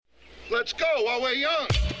Let's go while we're young.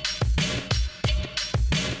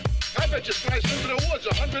 I bet you slice into the woods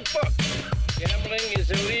 $100. Gambling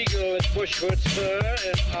is illegal at Bushwood, sir,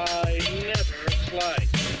 and I never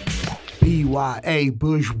slice.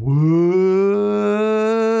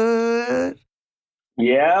 BYABushwood.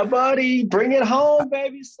 Yeah, buddy. Bring it home,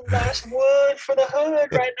 baby. Some nice wood for the hood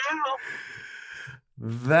right now.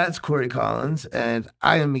 That's Corey Collins, and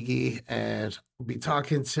I am McGee, and we'll be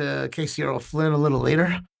talking to Casey Earl Flynn a little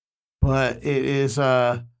later. But it is,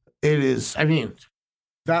 I mean,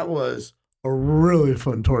 that was a really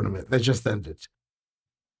fun tournament that just ended.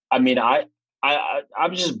 I mean, I'm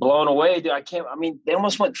just blown away, dude. They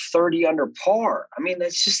almost went 30 under par. I mean,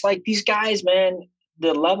 it's just like these guys, man,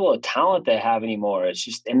 the level of talent they have anymore. It's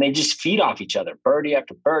just, and they just feed off each other, birdie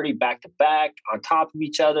after birdie, back to back, on top of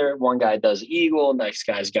each other. One guy does eagle, next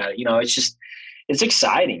guy's got it. You know, it's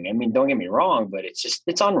exciting. I mean, don't get me wrong, but it's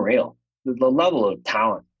unreal. The level of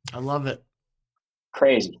talent. I love it.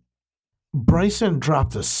 Crazy. Bryson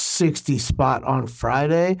dropped a 60 spot on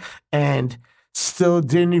Friday and still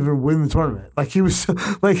didn't even win the tournament. Like he was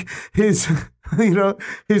like his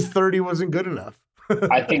 30 wasn't good enough.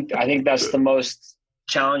 I think that's the most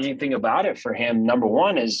challenging thing about it for him. Number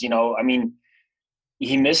one is, he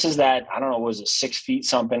misses that, I don't know, was it 6 feet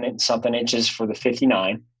something inches for the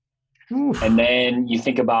 59. Oof. And then you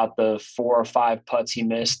think about the 4 or 5 putts he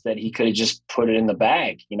missed that he could have just put it in the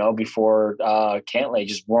bag, before Cantlay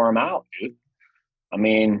just wore him out, dude. I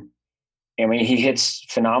mean, he hits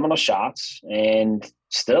phenomenal shots, and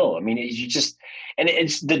still,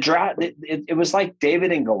 it's the drought. It was like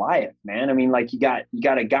David and Goliath, man. I mean, like you got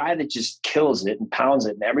a guy that just kills it and pounds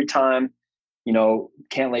it, and every time,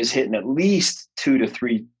 Cantlay's hitting at least 2 to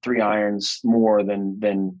 3 irons more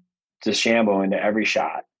than DeChambeau into every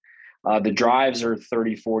shot. The drives are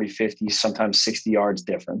 30, 40, 50, sometimes 60 yards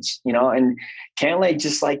difference, and Cantlay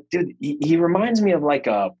just like, dude, he reminds me of like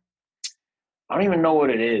I don't even know what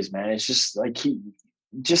it is, man. It's just like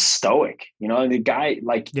just stoic, the guy,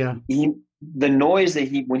 like, yeah. The noise that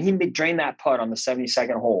when he drained that putt on the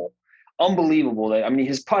 72nd hole, unbelievable.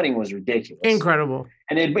 His putting was ridiculous. Incredible.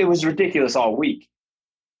 And it was ridiculous all week.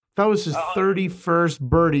 That was his 31st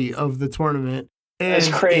birdie of the tournament. And that's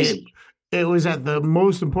crazy. It was at the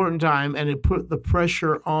most important time, and it put the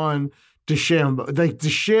pressure on DeChambeau. Like,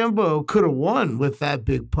 DeChambeau could have won with that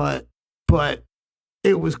big putt, but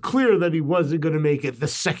it was clear that he wasn't going to make it the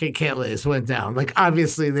second Cantlay went down. Like,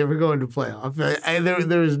 obviously, they were going to playoff.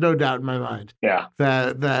 There was no doubt in my mind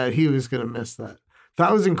that he was going to miss that.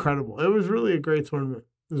 That was incredible. It was really a great tournament.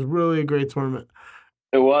 It was really a great tournament.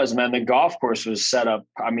 It was, man. The golf course was set up,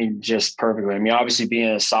 just perfectly. Obviously being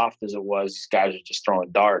as soft as it was, these guys were just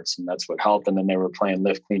throwing darts, and that's what helped them. And they were playing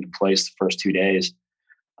lift, clean, and place the first 2 days.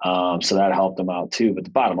 So that helped them out too. But the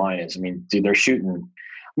bottom line is, dude, they're shooting.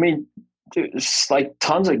 Dude, it's like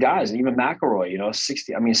tons of guys, even McIlroy,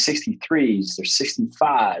 63s, there's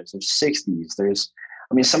 65s, there's 60s. There's,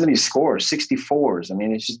 some of these scores, 64s.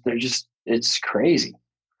 It's crazy.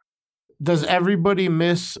 Does everybody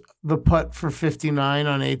miss the putt for 59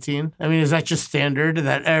 on 18? Is that just standard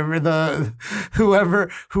that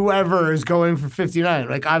whoever is going for 59?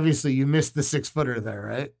 Like, obviously you missed the 6-footer there,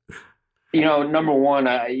 right? Number one,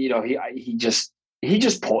 he just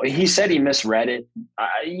pulled. He said he misread it.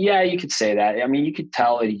 Yeah, you could say that. You could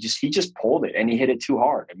tell it. He just pulled it, and he hit it too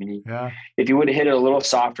hard. If he would have hit it a little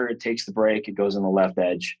softer, it takes the break. It goes on the left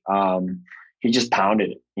edge. He just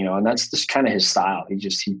pounded it, and that's just kind of his style. He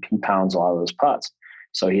pounds a lot of those putts.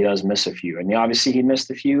 So he does miss a few. And obviously he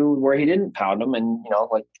missed a few where he didn't pound them. And,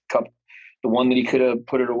 like the one that he could have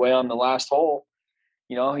put it away on the last hole,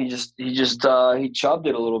 he chubbed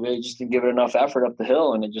it a little bit. He just didn't give it enough effort up the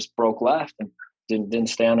hill, and it just broke left and didn't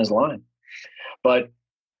stay on his line. But,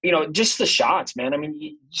 just the shots, man.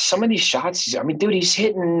 Some of these shots, dude, he's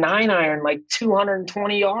hitting 9-iron like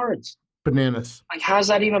 220 yards. Bananas. Like, how's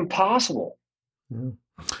that even possible? Yeah.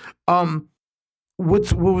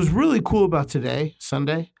 What was really cool about today,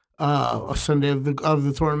 Sunday, Sunday of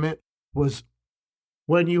the tournament, was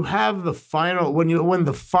when you have the final when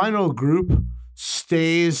the final group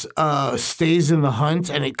stays in the hunt,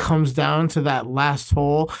 and it comes down to that last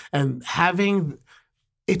hole, and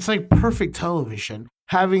it's like perfect television,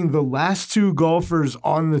 having the last 2 golfers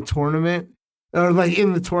on the tournament, or like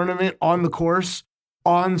in the tournament on the course,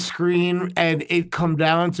 on screen, and it come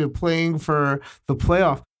down to playing for the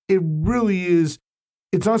playoff. It really is.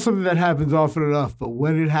 It's not something that happens often enough, but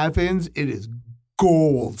when it happens, it is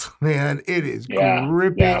gold, man. It is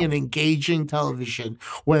gripping and engaging television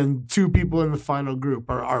when 2 people in the final group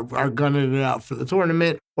are gunning it out for the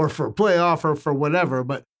tournament or for a playoff or for whatever.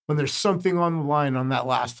 But when there's something on the line on that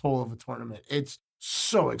last hole of a tournament, it's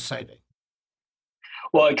so exciting.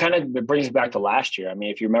 Well, it brings me back to last year. I mean,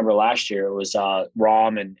 if you remember last year, it was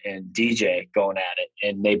Rom and DJ going at it,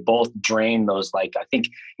 and they both drained those. Like, I think,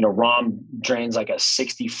 Rom drains like a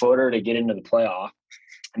 60-footer to get into the playoff,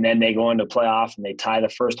 and then they go into playoff and they tie the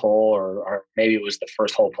first hole, or maybe it was the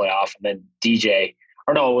first hole playoff, and then DJ,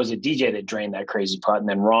 or no, it was a DJ that drained that crazy putt, and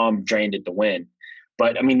then Rom drained it to win.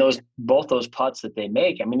 But I mean, both those putts that they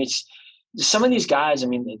make, I mean, it's some of these guys. I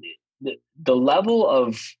mean, the level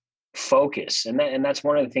of focus, and that's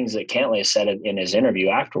one of the things that Cantlay said in his interview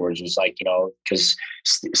afterwards, was like, because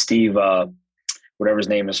Steve, whatever his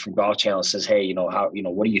name is from Golf Channel, says, hey, what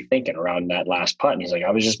are you thinking around that last putt? And he's like,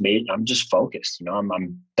 I'm just focused,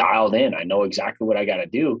 I'm dialed in, I know exactly what I got to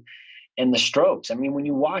do. And the strokes, I mean, when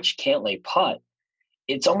you watch Cantlay putt,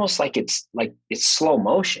 it's almost like it's slow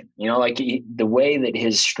motion, like the way that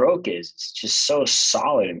his stroke is, it's just so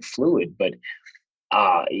solid and fluid, but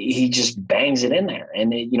he just bangs it in there.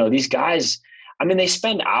 And these guys, I mean, they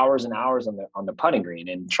spend hours and hours on the putting green,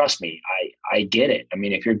 and trust me, I get it. I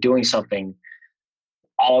mean, if you're doing something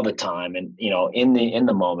all the time and, in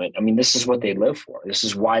the moment, I mean, this is what they live for. This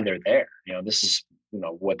is why they're there. This is,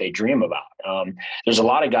 what they dream about. There's a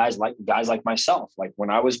lot of guys like myself. Like, when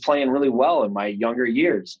I was playing really well in my younger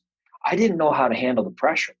years, I didn't know how to handle the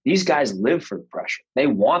pressure. These guys live for the pressure. They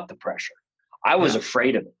want the pressure. I was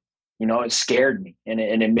afraid of it. It scared me, and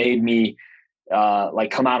it made me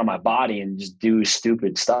come out of my body and just do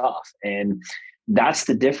stupid stuff. And that's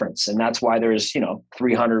the difference. And that's why there's,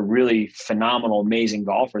 300 really phenomenal, amazing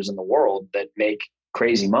golfers in the world that make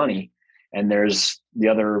crazy money. And there's the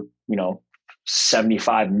other,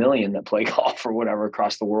 75 million that play golf or whatever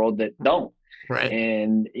across the world that don't. Right.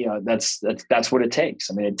 And, that's what it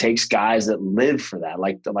takes. I mean, it takes guys that live for that,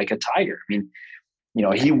 like a Tiger. I mean,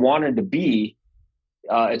 he wanted to be,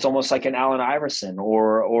 it's almost like an Allen Iverson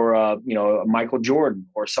or a Michael Jordan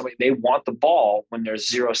or somebody. They want the ball when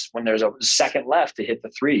there's a second left to hit the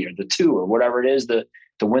 3 or the 2 or whatever it is to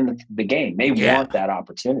win the game. They want that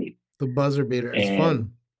opportunity. The buzzer beater. It's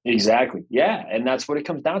fun. Exactly. Yeah. And that's what it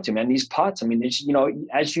comes down to, man. These putts, I mean, it's,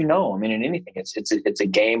 as I mean, in anything, it's a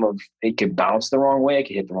game of, it could bounce the wrong way. It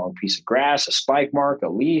could hit the wrong piece of grass, a spike mark, a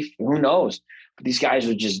leaf, who knows? But these guys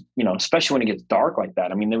are just, especially when it gets dark like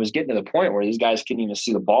that. I mean, it was getting to the point where these guys couldn't even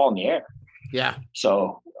see the ball in the air. Yeah.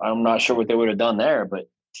 So I'm not sure what they would have done there, but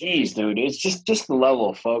geez, dude, it's just the level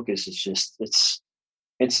of focus. It's just, it's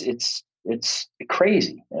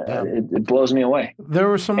crazy. Yeah. It blows me away. There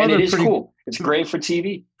were some and other it is cool. It's great for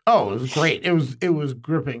TV. Oh, it was great. It was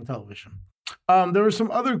gripping television. There were some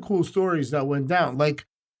other cool stories that went down. Like,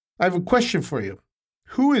 I have a question for you.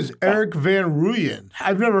 Who is Eric Van Rooyen?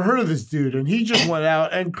 I've never heard of this dude, and he just went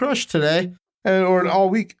out and crushed today, or all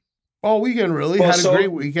weekend really. Well, had a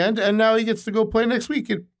great weekend, and now he gets to go play next week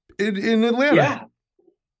in Atlanta. Yeah.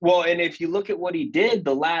 Well, and if you look at what he did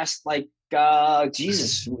the last, he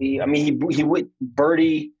would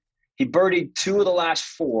birdie. He birdied 2 of the last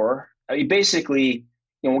 4. He basically,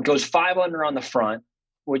 goes 5 under on the front,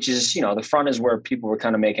 which is, the front is where people were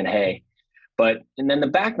kind of making hay. And then the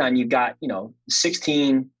back 9, you've got,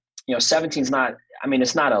 16, 17's not, I mean,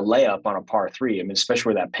 it's not a layup on a par 3. I mean,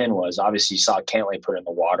 especially where that pin was. Obviously, you saw Cantlay put it in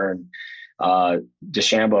the water, and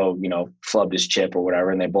DeChambeau, flubbed his chip or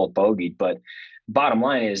whatever, and they both bogeyed. But bottom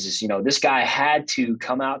line is, this guy had to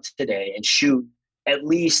come out today and shoot at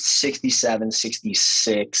least 67,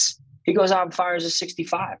 66. He goes out and fires a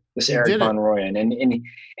 65. This Eric Van Rooyen,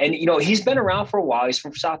 and he's been around for a while. He's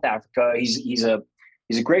from South Africa. He's a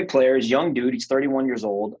great player. He's a young dude. He's 31 years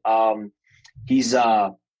old. He's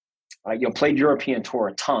played European Tour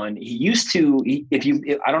a ton. He used to.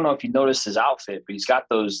 I don't know if you noticed his outfit, but he's got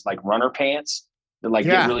those like runner pants that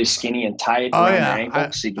get really skinny and tight around the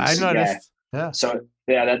ankle. So you can see. Noticed. Yeah. So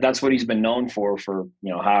that's what he's been known for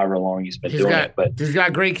however long he's been doing it. But he's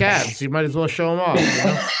got great calves. You might as well show him off.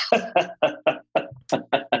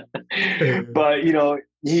 But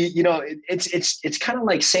it's kind of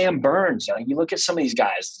like Sam Burns. You look at some of these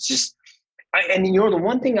guys. It's just, the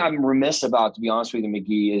one thing I'm remiss about, to be honest with you,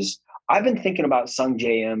 McGee, is I've been thinking about Sung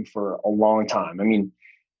J.M. for a long time. I mean,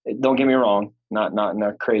 don't get me wrong, not in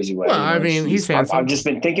a crazy way. Well, I mean, he's handsome. I've just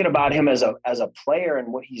been thinking about him as a player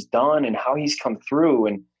and what he's done and how he's come through.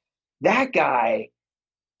 And that guy,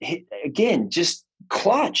 again, just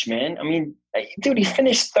clutch, man. I mean, dude, he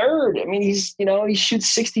finished 3rd. I mean, he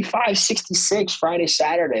shoots 65, 66 Friday,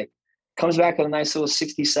 Saturday, comes back with a nice little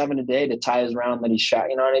 67 today to tie his round that he shot,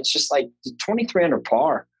 and it's just like 23 under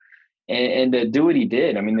par. And to do what he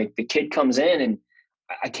did, I mean, the kid comes in, and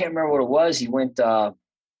I can't remember what it was. He went,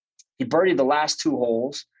 he birdied the last 2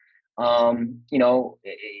 holes.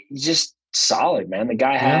 He's just solid, man. The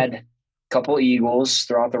guy had, couple eagles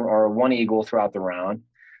or one eagle throughout the round.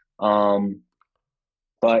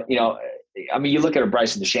 But I mean, you look at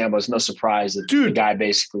Bryson DeChambeau, it's no surprise that the guy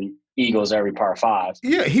basically eagles every par 5.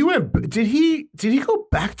 Yeah, he went. Did he go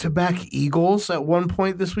back-to-back eagles at one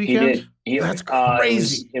point this weekend? He did. That's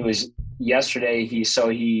crazy. It was yesterday. He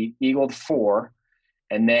eagled 4,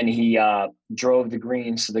 and then he drove the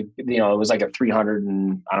green. So it was like a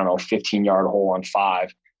 15-yard hole on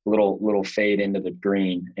 5, little fade into the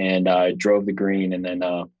green, and drove the green, and then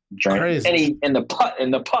drank. And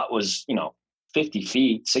the putt was 50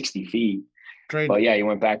 feet, 60 feet. Great. But yeah, he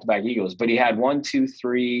went back-to-back eagles. But he had 1, 2,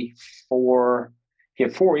 3, 4. He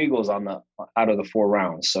had 4 eagles out of the 4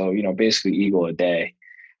 rounds. So basically eagle a day.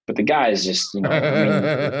 But the guy is just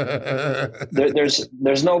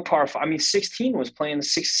there's no par. I mean, 16 was playing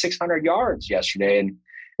 600 yards yesterday, and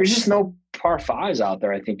there's just no par 5s out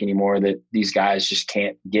there. I think anymore that these guys just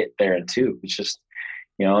can't get there in 2. It's just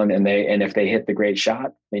and if they hit the great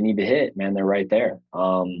shot, they need to hit. Man, they're right there.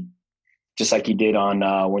 Just like he did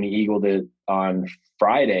on when he eagled it on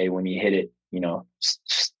Friday when he hit it,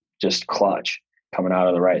 just clutch coming out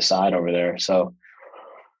of the right side over there. So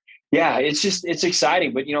yeah, it's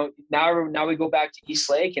exciting. But now we go back to East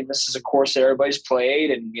Lake, and this is a course that everybody's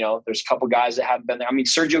played, and there's a couple guys that haven't been there. I mean,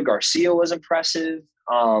 Sergio Garcia was impressive.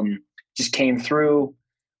 Just came through.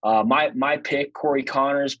 My pick, Corey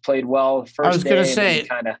Connors, played well first day. I was going to say,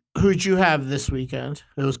 who'd you have this weekend?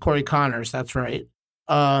 It was Corey Connors. That's right.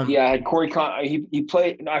 I had Corey Connors. He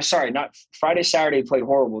played. No, sorry, not Friday. Saturday he played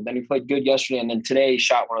horrible. Then he played good yesterday, and then today he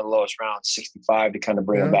shot one of the lowest rounds, 65, to kind of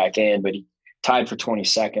bring him back in. But he tied for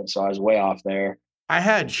 22nd, so I was way off there. I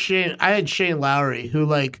had Shane Lowry,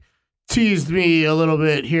 who teased me a little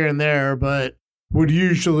bit here and there, but would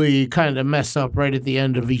usually kind of mess up right at the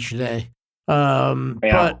end of each day.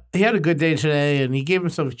 But he had a good day today, and he gave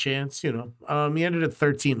himself a chance. He ended at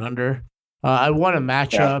 13 under. I won a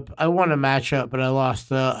matchup. But I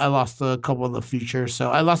lost a couple of the futures.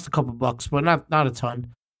 So I lost a couple bucks, but not a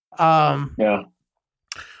ton.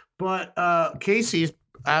 But Casey's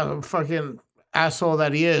fucking asshole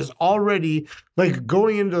that he is already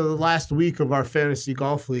going into the last week of our fantasy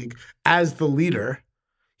golf league as the leader.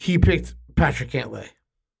 He picked Patrick Cantlay.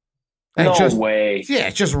 No way. Yeah,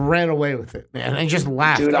 just ran away with it, man, and just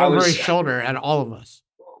laughed over his shoulder at all of us.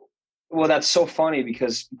 Well, that's so funny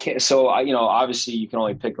because obviously you can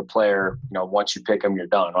only pick a player. Once you pick them, you're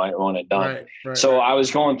done, right? One and done. Right, so I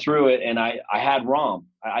was going through it, and I had Rom.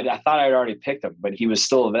 I thought I'd already picked him, but he was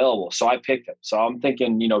still available, so I picked him. So I'm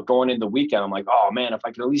thinking, going into the weekend, I'm like, oh man, if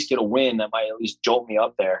I could at least get a win, that might at least jolt me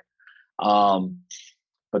up there.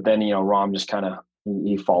 But then Rom just kind of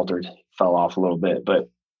he faltered, fell off a little bit, but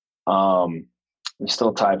we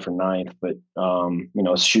still tied for 9th. But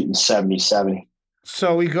shooting 70-70.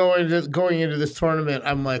 So we going into this tournament,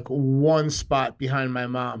 I'm one spot behind my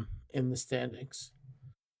mom in the standings.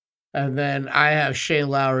 And then I have Shane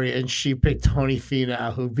Lowry, and she picked Tony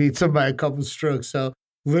Finau, who beats him by a couple strokes. So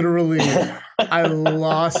literally, I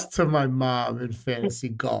lost to my mom in fantasy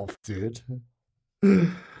golf, dude.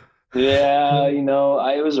 Yeah,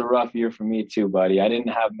 it was a rough year for me too, buddy. I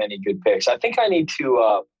didn't have many good picks. I think I need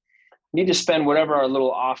to spend whatever our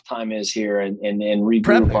little off time is here and regroup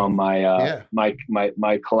Prepping. On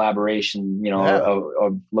my collaboration,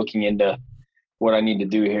 of looking into what I need to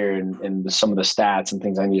do here and some of the stats and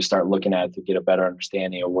things I need to start looking at to get a better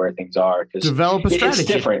understanding of where things are. Because develop a strategy.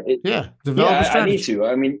 It's different. Develop a strategy. I need to.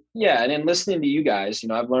 I mean, and then listening to you guys,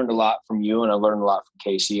 I've learned a lot from you, and I've learned a lot from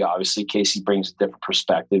Casey. Obviously, Casey brings a different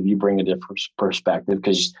perspective. You bring a different perspective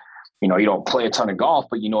because you don't play a ton of golf,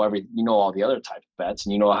 but you know all the other type of bets,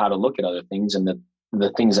 and you know how to look at other things and the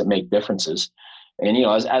things that make differences. And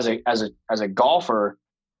as a golfer,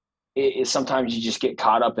 it sometimes you just get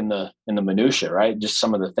caught up in the minutia, right? Just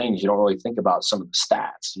some of the things you don't really think about, some of the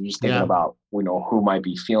stats. You're just thinking about who might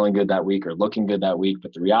be feeling good that week or looking good that week.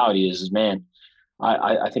 But the reality is man,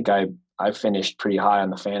 I think I finished pretty high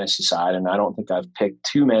on the fantasy side, and I don't think I've picked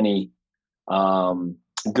too many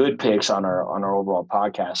good picks on our overall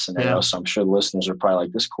podcast scenario. So I'm sure the listeners are probably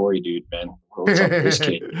like, this Corey dude, man, what's up with this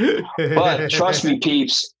kid? But trust me,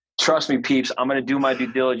 peeps, I'm going to do my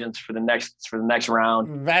due diligence for the next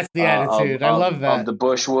round. That's the attitude. I love that. Of the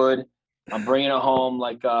Bushwood. I'm bringing it home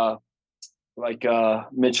like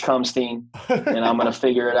Mitch Kumstein, and I'm going to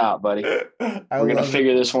figure it out, buddy. We're going to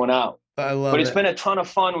figure this one out. I love it. But it's been a ton of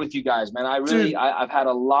fun with you guys, man. I've had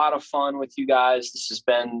a lot of fun with you guys. This has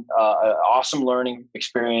been an awesome learning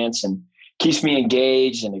experience, and keeps me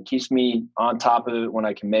engaged, and it keeps me on top of it when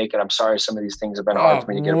I can make it. I'm sorry some of these things have been hard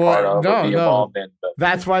for me to get a part of or be involved in. But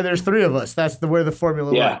that's why there's 3 of us. That's where the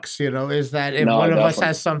formula works, is that if one of us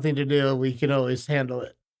has something to do, we can always handle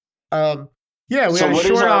it. Yeah, we had a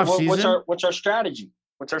short off season. What's our strategy?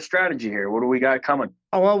 What's our strategy here? What do we got coming?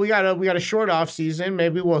 Oh, well, we got a short off season.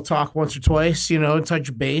 Maybe we'll talk once or twice,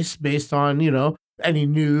 touch base based on, any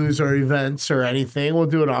news or events or anything. We'll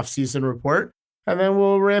do an off season report, and then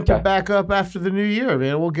we'll ramp it back up after the new year,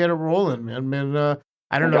 man. We'll get it rolling, man.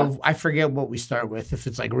 I don't know. I forget what we start with. If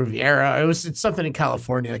it's like Riviera, it's something in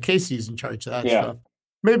California. Casey's in charge of that stuff.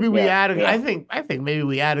 Maybe we add. I think maybe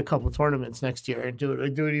we add a couple tournaments next year and do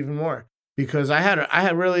it even more, because I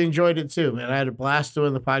had really enjoyed it too, man. I had a blast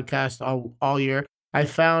doing the podcast all year. I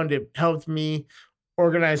found it helped me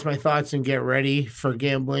organize my thoughts and get ready for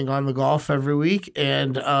gambling on the golf every week.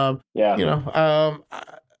 And I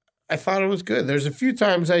thought it was good. There's a few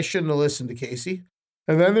times I shouldn't have listened to Casey,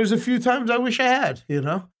 and then there's a few times I wish I had.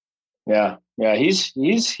 Yeah.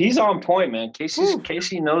 He's on point, man.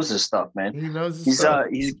 Casey knows this stuff, man. He knows this stuff.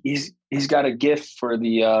 He's got a gift for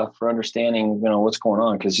for understanding, what's going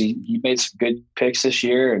on, because he made some good picks this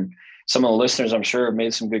year, and some of the listeners, I'm sure, have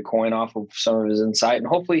made some good coin off of some of his insight, and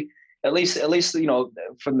hopefully, at least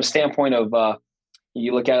from the standpoint of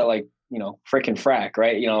you look at it like frickin' frack,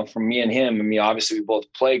 right? From me and him. I mean, obviously we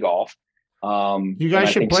both play golf. You guys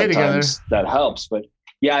should play together. That helps, but.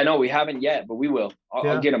 Yeah, I know we haven't yet, but we will.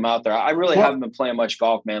 I'll get him out there. I really haven't been playing much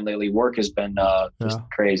golf, man, lately. Work has been just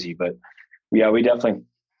crazy, but we definitely,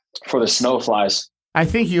 for the snowflies. I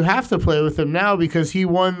think you have to play with him now because he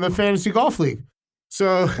won the fantasy golf league.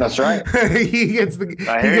 So that's right. he gets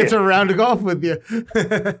a round of golf with you.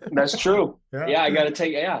 That's true. Yeah, I got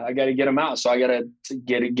to get him out. So I got to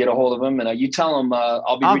get a hold of him, and you tell him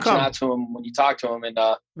I'll be reaching out to him when you talk to him, and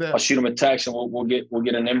I'll shoot him a text, and we'll get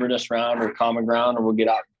an Inverness round or common ground, or we'll get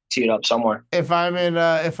out, tee it up somewhere. If I'm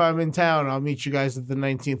in town, I'll meet you guys at the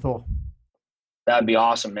 19th hole. That'd be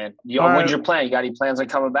awesome, man. When's your plan? You got any plans on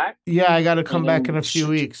coming back? Yeah, I got to come back in a few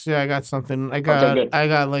weeks. Yeah, I got something. I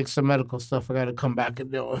got like some medical stuff I got to come back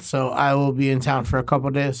and deal with. So I will be in town for a couple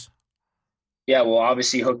of days. Yeah, well,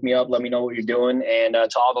 obviously hook me up. Let me know what you're doing. And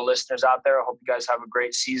to all the listeners out there, I hope you guys have a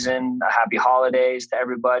great season. Happy holidays to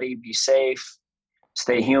everybody. Be safe.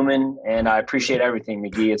 Stay human. And I appreciate everything,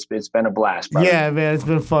 McGee. It's been a blast, brother. Yeah, man. It's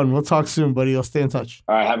been fun. We'll talk soon, buddy. I'll stay in touch.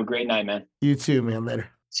 All right. Have a great night, man. You too, man. Later.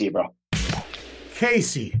 See you, bro.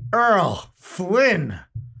 Casey, Earl, Flynn,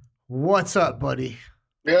 what's up, buddy?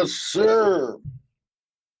 Yes, sir.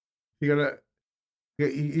 You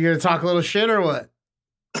gonna talk a little shit or what?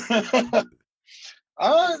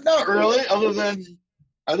 Not really. Other than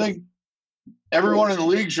I think everyone in the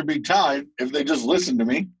league should be tied if they just listened to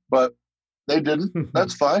me, but they didn't.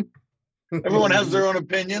 That's fine. Everyone has their own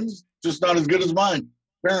opinions, just not as good as mine,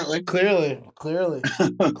 apparently. Clearly.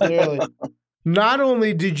 Not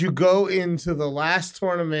only did you go into the last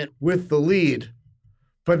tournament with the lead,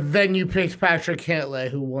 but then you picked Patrick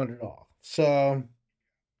Cantlay, who won it all. So,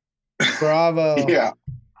 bravo. Yeah,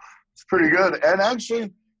 it's pretty good. And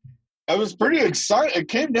actually, I was pretty excited. It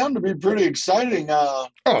came down to be pretty exciting. Oh,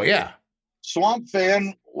 yeah. Swamp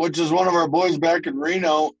Fan, which is one of our boys back in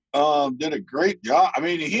Reno, did a great job. I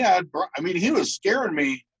mean, he was scaring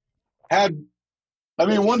me.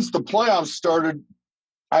 Once the playoffs started,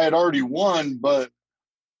 I had already won, but,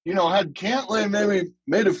 had Cantlay maybe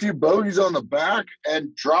made a few bogeys on the back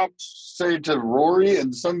and dropped, say, to Rory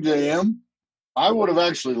and Sung J.M., I would have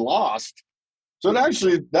actually lost. So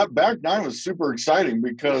that back nine was super exciting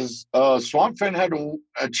because Swamp Fan had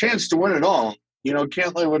a chance to win it all.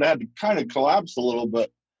 Cantlay would have had to kind of collapse a little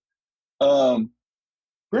bit.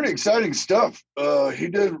 Pretty exciting stuff. He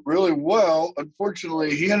did really well.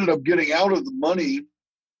 Unfortunately, he ended up getting out of the money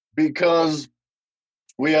because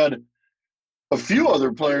we had a few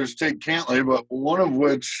other players take Cantlay, but one of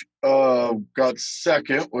which got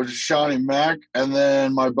second was Shawnee Mack. And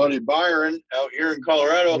then my buddy Byron out here in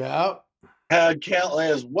Colorado had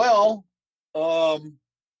Cantlay as well.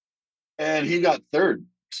 And he got third.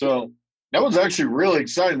 So that was actually really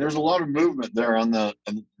exciting. There's a lot of movement there up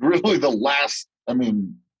until the last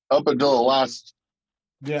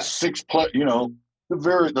six play, the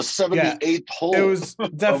 78th hole. It was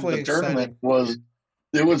definitely of the tournament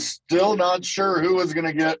it was still not sure who was going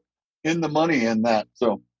to get in the money in that.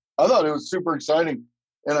 So I thought it was super exciting.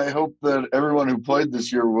 And I hope that everyone who played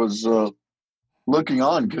this year was looking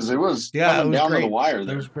on because it was coming down to the wire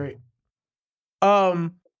there. It was great. I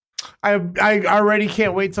already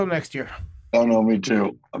can't wait till next year. Oh, no, me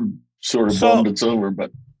too. I'm sort of bummed it's over,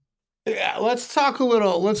 but. Yeah, let's talk a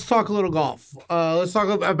little golf. Let's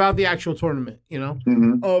talk about the actual tournament,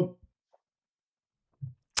 Mm-hmm.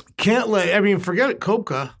 Cantlay, forget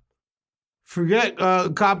Kopka. Forget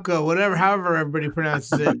Kopka, however everybody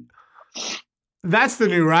pronounces it. That's the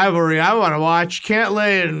new rivalry I want to watch.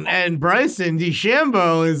 Cantlay and Bryson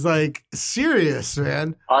DeChambeau is like serious,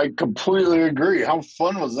 man. I completely agree. How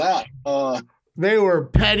fun was that? They were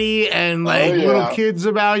petty and like little yeah. kids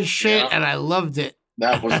about shit, Yeah. and I loved it.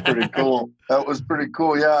 That was pretty cool. That was pretty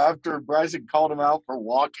cool. Yeah, after Bryson called him out for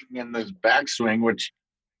walking in this backswing, which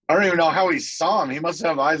I don't even know how he saw him. He must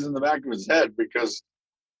have eyes in the back of his head because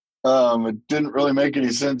it didn't really make any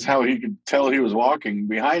sense how he could tell he was walking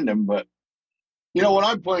behind him. But, you know, when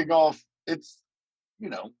I play golf, it's, you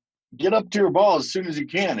know, get up to your ball as soon as you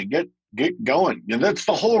can and get going. And that's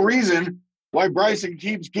the whole reason why Bryson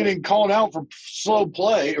keeps getting called out for slow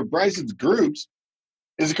play, or Bryson's groups,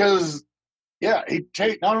 is because – yeah, he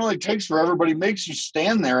not only takes forever, but he makes you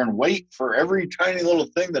stand there and wait for every tiny little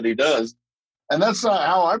thing that he does. And that's not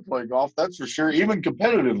how I play golf, that's for sure. Even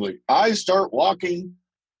competitively, I start walking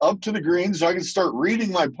up to the green so I can start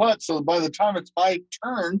reading my putt. So by the time it's my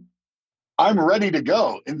turn, I'm ready to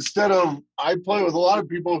go. Instead of, I play with a lot of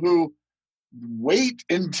people who wait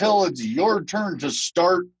until it's your turn to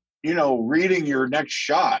start, you know, reading your next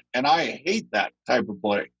shot. And I hate that type of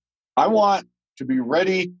play. I want to be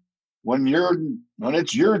ready when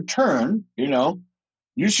it's your turn. You know,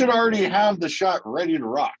 you should already have the shot ready to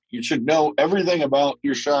rock. You should know everything about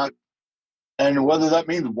your shot, and whether that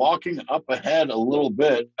means walking up ahead a little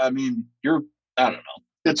bit. I mean, I don't know.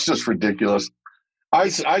 It's just ridiculous. I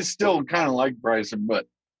still kind of like Bryson, but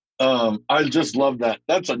I just love that.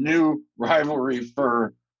 That's a new rivalry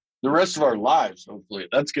for the rest of our lives. Hopefully,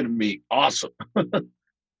 that's going to be awesome.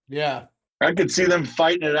 Yeah. I could see them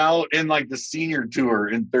fighting it out in like the senior tour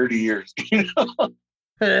in 30 years. You know?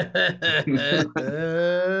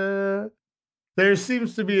 There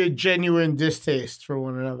seems to be a genuine distaste for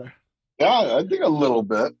one another. Yeah, I think a little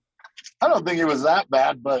bit. I don't think it was that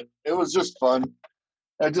bad, but it was just fun.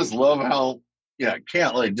 I just love how,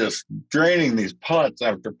 Cantlay just draining these putts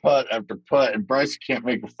after putt after putt, and Bryce can't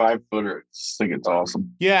make a 5-footer. I just think it's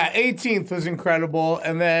awesome. Yeah, 18th was incredible,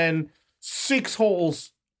 and then 6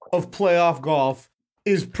 holes of playoff golf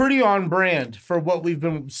is pretty on brand for what we've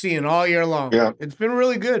been seeing all year long. Yeah. It's been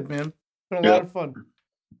really good, man. It's been a lot of fun.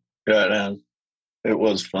 Yeah, it has. It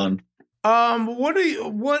was fun. What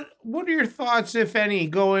are your thoughts, if any,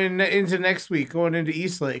 going into next week, going into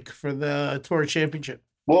Eastlake for the Tour Championship?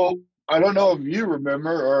 Well, I don't know if you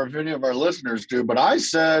remember or if any of our listeners do, but I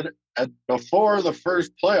said before the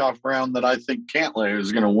first playoff round that I think Cantlay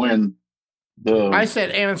is going to win I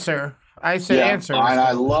said answer. And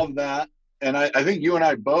I love that. And I think you and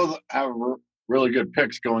I both have really good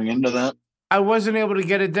picks going into that. I wasn't able to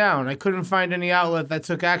get it down. I couldn't find any outlet that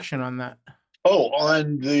took action on that. Oh,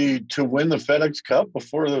 on to win the FedEx Cup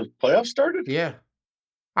before the playoffs started? Yeah.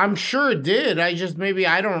 I'm sure it did. I just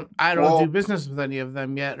I don't do business with any of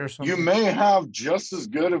them yet or something. You may have just as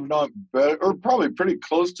good, if not better, or probably pretty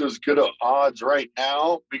close to as good of odds right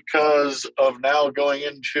now because of now going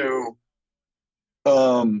into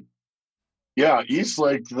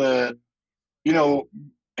Eastlake,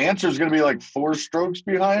 answer is going to be like 4 strokes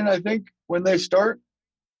behind, I think, when they start.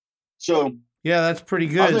 So yeah, that's pretty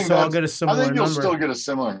good. So I'll get a similar number. I think you'll still get a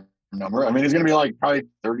similar number. I mean, it's going to be like probably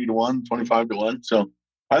 30-1, 25-1. So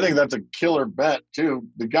I think that's a killer bet too.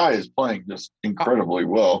 The guy is playing just incredibly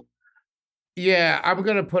well. Yeah, I'm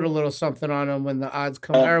going to put a little something on him when the odds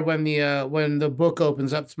come, or when the book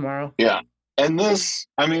opens up tomorrow. Yeah. And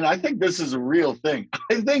I think this is a real thing.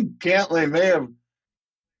 I think Cantlay may have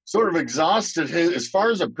sort of exhausted as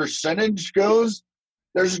far as a percentage goes.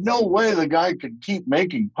 There's no way the guy could keep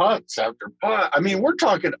making putts after putt. I mean, we're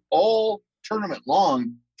talking all tournament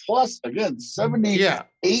long, plus, again,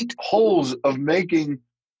 78 holes of making.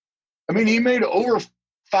 I mean, he made over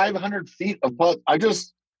 500 feet of putts.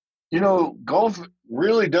 Golf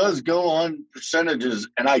really does go on percentages,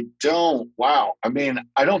 and I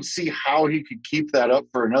don't see how he could keep that up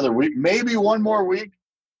for another week, maybe one more week,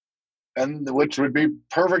 and which would be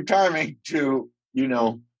perfect timing to,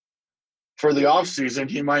 for the off season.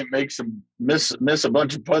 He might make some miss a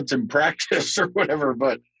bunch of putts in practice or whatever,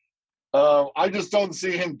 but I just don't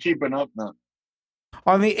see him keeping up now.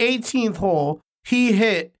 On the 18th hole, he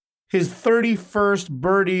hit his 31st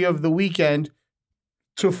birdie of the weekend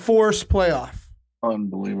to force playoff.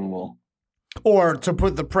 Unbelievable. Or to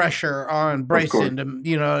put the pressure on Bryson to,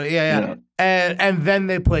 And then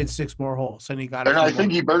they played 6 more holes and he got it. And I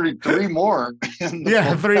think he birdied 3 more. 3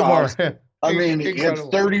 more. I mean, he had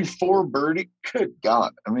 34 birdie. Good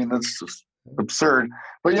God. I mean, that's just absurd.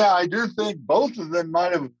 But yeah, I do think both of them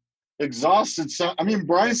might have exhausted some. I mean,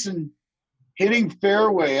 Bryson hitting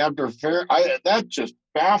fairway after that just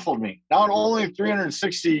baffled me. Not only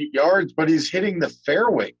 360 yards, but he's hitting the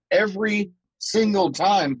fairway every single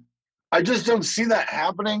time. I just don't see that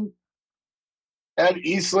happening at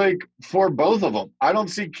Eastlake for both of them. I don't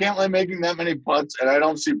see Cantlay making that many putts, and I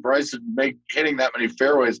don't see Bryson hitting that many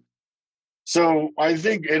fairways. So I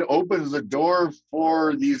think it opens the door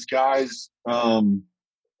for these guys who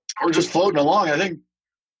are just floating along. I think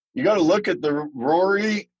you got to look at the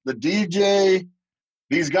Rory, the DJ,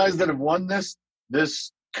 these guys that have won this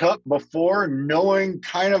cup before, knowing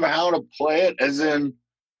kind of how to play it, as in,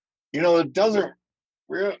 it doesn't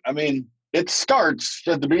really, I mean, it starts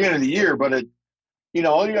at the beginning of the year, but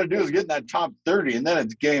all you got to do is get in that top 30 and then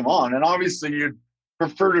it's game on. And obviously you'd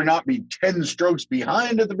prefer to not be 10 strokes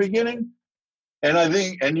behind at the beginning. And I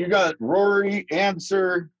think, and you got Rory,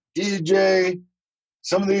 Answer, DJ,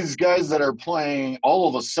 some of these guys that are playing all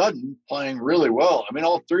of a sudden playing really well. I mean,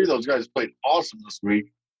 all three of those guys played awesome this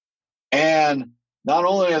week. And not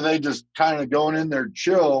only are they just kind of going in there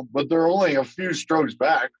chill, but they're only a few strokes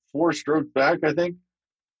back, 4 strokes back, I think.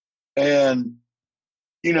 And,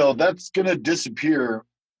 that's going to disappear.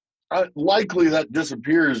 Likely that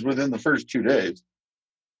disappears within the first 2 days.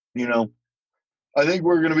 I think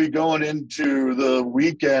we're going to be going into the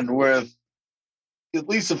weekend with at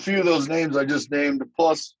least a few of those names I just named,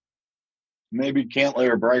 plus maybe Cantlay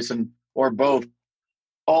or Bryson or both,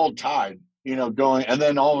 all tied, going. And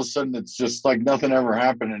then all of a sudden it's just like nothing ever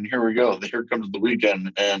happened. And here we go. Here comes the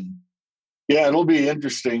weekend. And, yeah, it'll be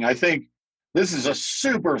interesting. I think this is a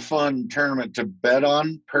super fun tournament to bet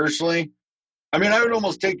on, personally. I mean, I would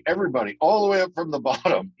almost take everybody all the way up from the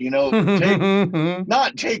bottom,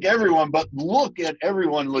 not take everyone, but look at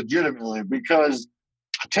everyone legitimately, because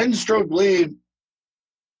a 10-stroke lead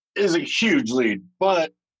is a huge lead.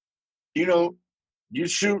 But, you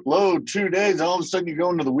shoot low 2 days, and all of a sudden you go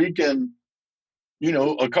into the weekend,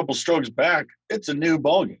 a couple strokes back, it's a new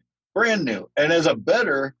ballgame, brand new. And as a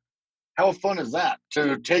bettor, how fun is that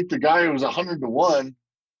to take the guy who was 100-1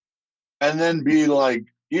 and then be like,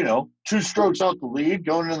 2 strokes out the lead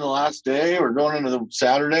going into the last day or going into the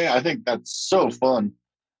Saturday? I think that's so fun.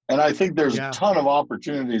 And I think there's a ton of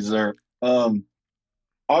opportunities there.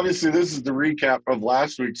 Obviously, this is the recap of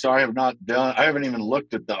last week, so I haven't even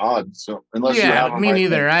looked at the odds. So unless you have them, me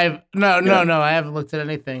neither. No, I haven't looked at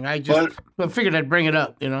anything. I figured I'd bring it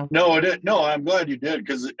up. No, I'm glad you did,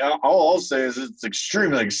 because all I'll say is it's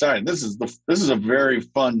extremely exciting. This is a very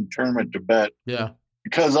fun tournament to bet. Yeah,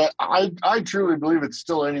 because I truly believe it's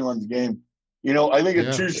still anyone's game. I think a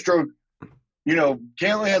 2-stroke.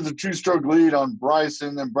 Cantlay has a 2-stroke lead on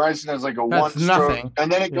Bryson, and Bryson has like a 1-stroke, nothing.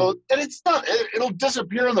 And then it goes, and it's not. It'll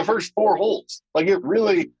disappear in the first 4 holes. Like it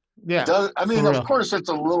really does. I mean, of course, it's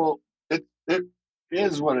a little. It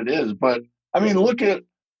is what it is, but I mean, look at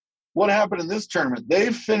what happened in this tournament.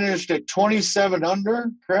 They finished at 27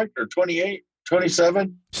 under, correct, or 28,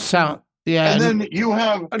 27. Yeah, and then you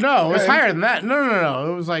have it was higher than that.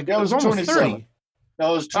 No. It was like it was almost 30.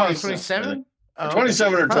 No, it was 27.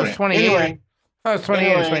 27 or 20. 28. Anyway. Oh, it's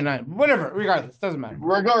 28 or 29. Whatever. Regardless, doesn't matter.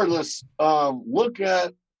 Regardless, look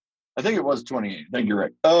at. I think it was 28. I think you're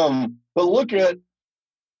right. But look at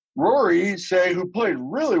Rory, who played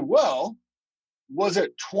really well, was at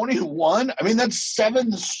 21. I mean, that's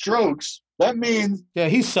 7 strokes. That means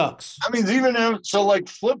he sucks. That means even if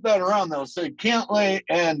flip that around though. Say Cantlay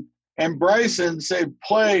and Bryson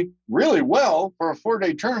play really well for a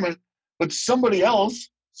 4-day tournament, but somebody else,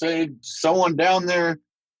 someone down there,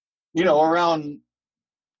 around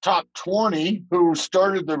top 20 who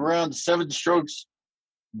started around 7 strokes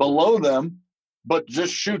below them, but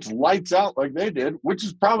just shoots lights out like they did, which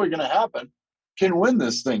is probably going to happen, can win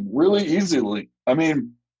this thing really easily. I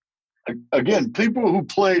mean, again, people who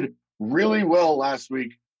played really well last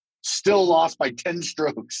week still lost by 10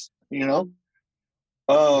 strokes,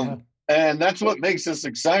 And that's what makes this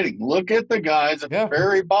exciting. Look at the guys at the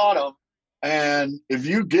very bottom. And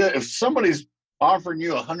if somebody's offering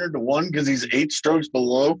you 100-1 because he's 8 strokes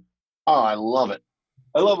below, I love it.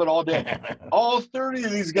 I love it all day. All 30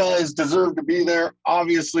 of these guys deserve to be there,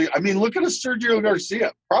 obviously. I mean, look at a Sergio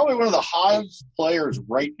Garcia, probably one of the highest players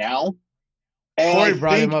right now. And Corey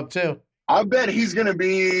brought him up too. I bet he's going to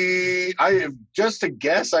be, just a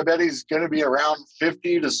guess, I bet he's going to be around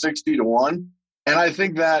 50 to 60-1. And I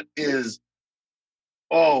think that is,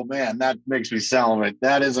 oh man, that makes me salivate.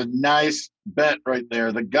 That is a nice bet right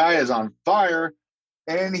there. The guy is on fire,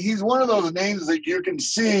 and he's one of those names that you can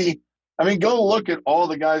see. I mean, go look at all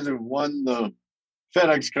the guys who've won the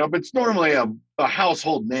FedEx Cup. It's normally a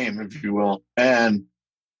household name, if you will. And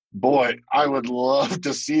boy, I would love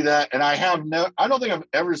to see that. And I don't think I've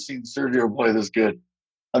ever seen Sergio play this good.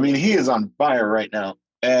 I mean, he is on fire right now.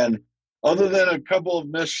 And other than a couple of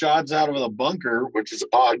missed shots out of the bunker, which is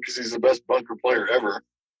odd because he's the best bunker player ever,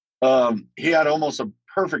 he had almost a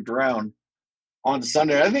perfect round on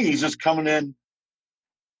Sunday. I think he's just coming in.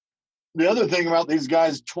 The other thing about these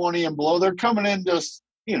guys 20 and below, they're coming in just,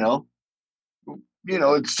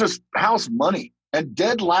 it's just house money. And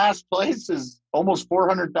dead last place is almost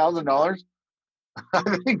 $400,000.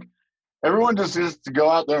 I think everyone just needs to go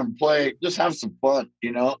out there and play, just have some fun,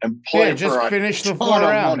 and play. Yeah, just for finish the 4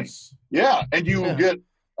 rounds. money. Yeah, and you will get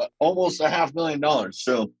almost $500,000.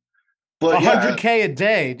 So, but $100K a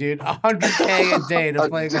day, dude. $100K a day to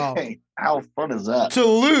play golf. How fun is that? To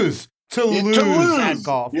lose at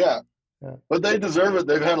golf. Yeah. But they deserve it.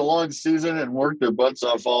 They've had a long season and worked their butts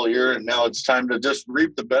off all year, and now it's time to just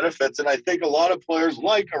reap the benefits. And I think a lot of players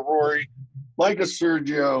like a Rory, like a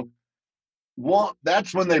Sergio,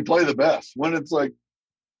 that's when they play the best. When it's like,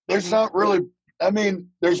 there's not really,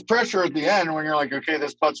 there's pressure at the end when you're like, okay,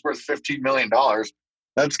 this putt's worth $15 million.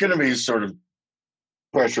 That's going to be sort of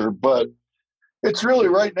pressure. But it's really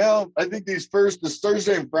right now, I think this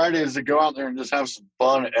Thursday and Friday is to go out there and just have some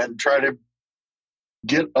fun and try to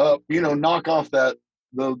get up, knock off the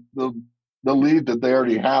lead that they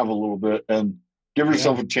already have a little bit and give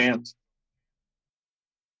yourself a chance.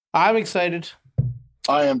 I'm excited.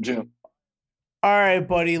 I am, Jim. All right,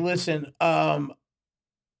 buddy. Listen, love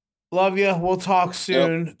you. We'll talk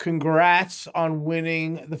soon. Yep. Congrats on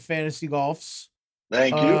winning the fantasy golfs.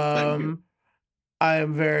 Thank you. Thank you. I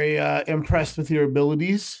am very impressed with your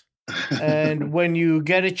abilities. And when you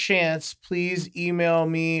get a chance, please email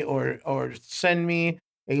me or send me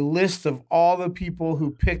a list of all the people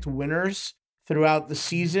who picked winners throughout the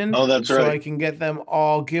season. Oh, that's right. So I can get them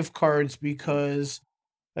all gift cards because,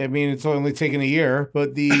 it's only taken a year,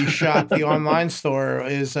 but the shop, the online store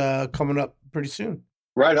is coming up pretty soon.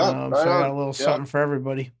 Right on. I got a little something for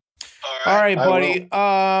everybody. All right, buddy.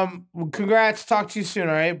 Congrats. Talk to you soon.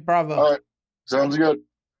 All right. Bravo. All right. Sounds good.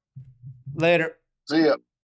 Later. See ya.